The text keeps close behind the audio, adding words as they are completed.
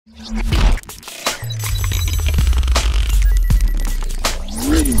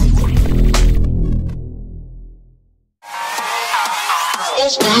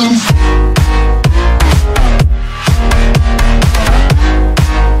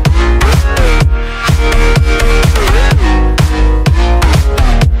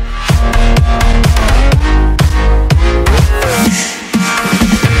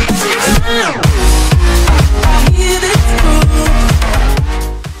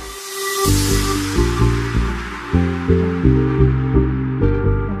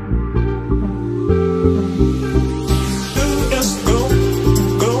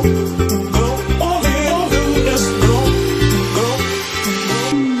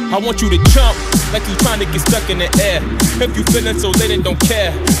I want you to jump like you trying to get stuck in the air. If you feeling so lit and don't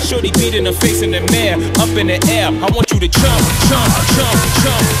care, shorty beat in the face in the mirror, up in the air. I want you to jump, jump, jump,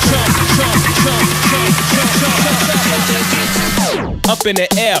 jump, jump, jump, jump, jump, jump, jump, up in the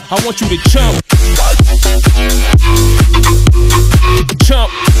air. I want you to jump,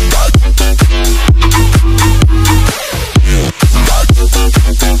 jump.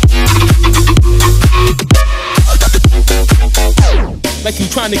 Like you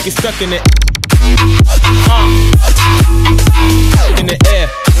trying to get stuck in it, in the air.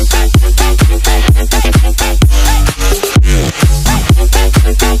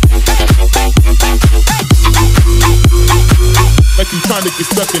 Like you trying to get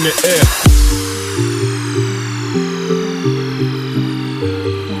stuck in the air.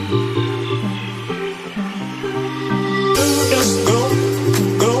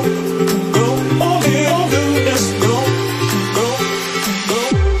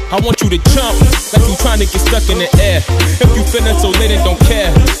 I want you to jump like you trying to get stuck in the air. If you feeling so lit and don't care,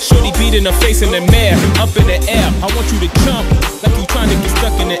 shorty beat in the face in the mirror, up in the air. I want you to jump like you trying to get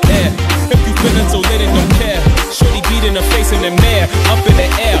stuck in the air. If you feeling so lit and don't care, shorty beat in the face in the mirror, up in the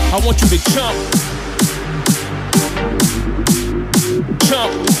air. I want you to jump,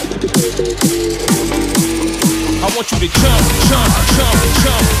 jump. I want you to jump, jump, jump,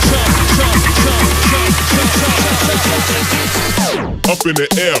 jump, jump, jump, jump, jump, jump, jump, up in the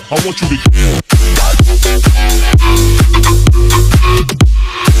air. I want you to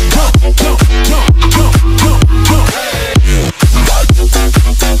jump, jump, jump, jump, jump.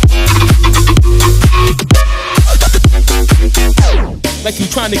 Like you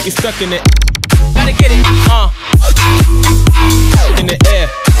trying to get stuck in it. Gotta get it, in the air.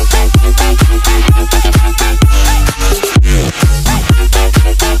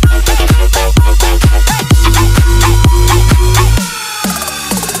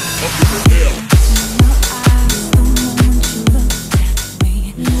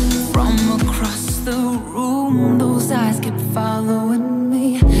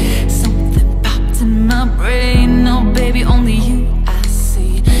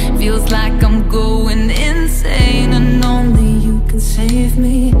 Like I'm going insane and only you can save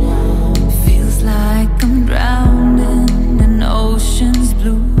me. Feels like I'm drowning in ocean's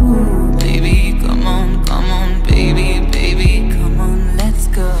blue. Baby, come on, baby, baby, come on, let's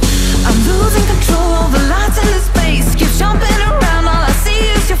go. I'm losing control of the lights in this space. Keep jumping around, all I see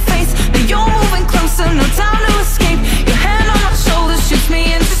is your face. But you're moving closer, no time to escape. Your hand on my shoulder shoots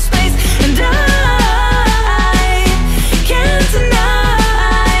me into space, and I can't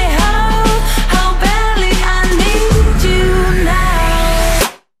deny how badly I need you now.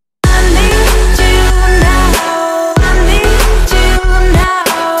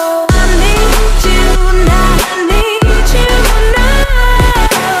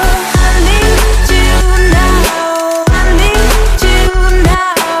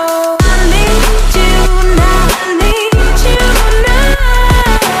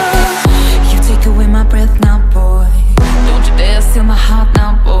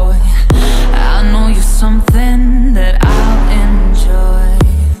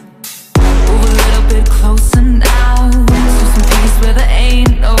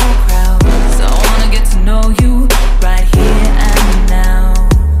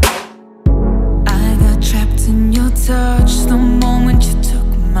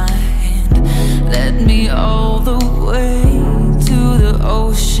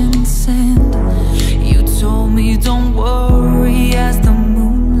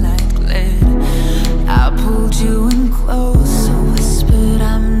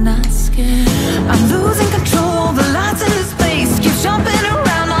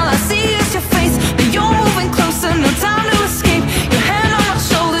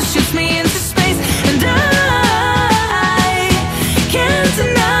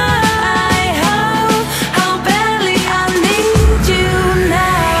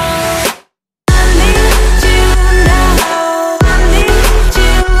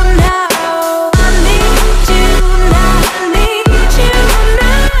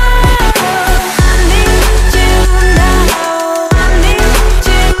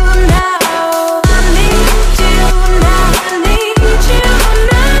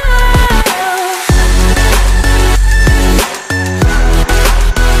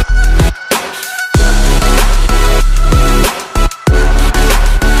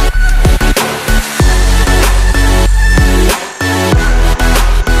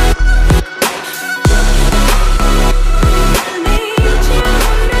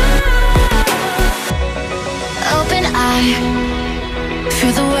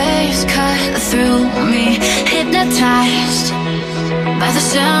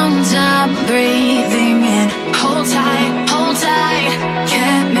 down, down, breathing in. Hold tight,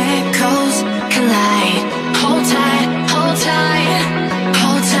 chemicals collide. Hold tight, hold tight,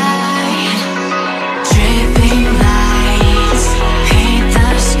 hold tight. Dripping lights paint the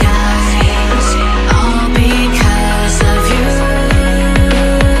skies, all because of you.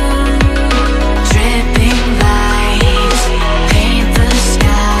 Dripping lights paint the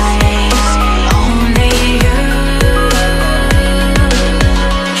skies, only you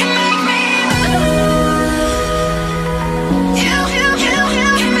can make me move. You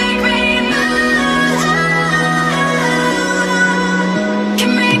can make me move.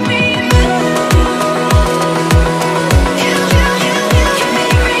 Can make me move. You can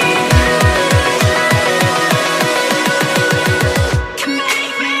make me move. Can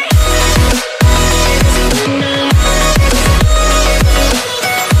make me.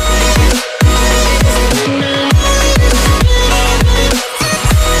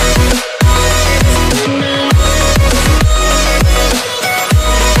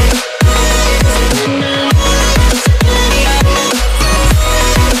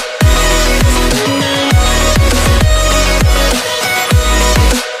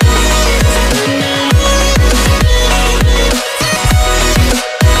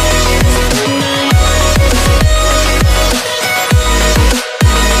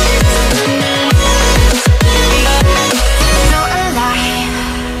 No lie,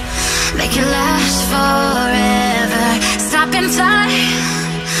 make it last forever. Stop in time.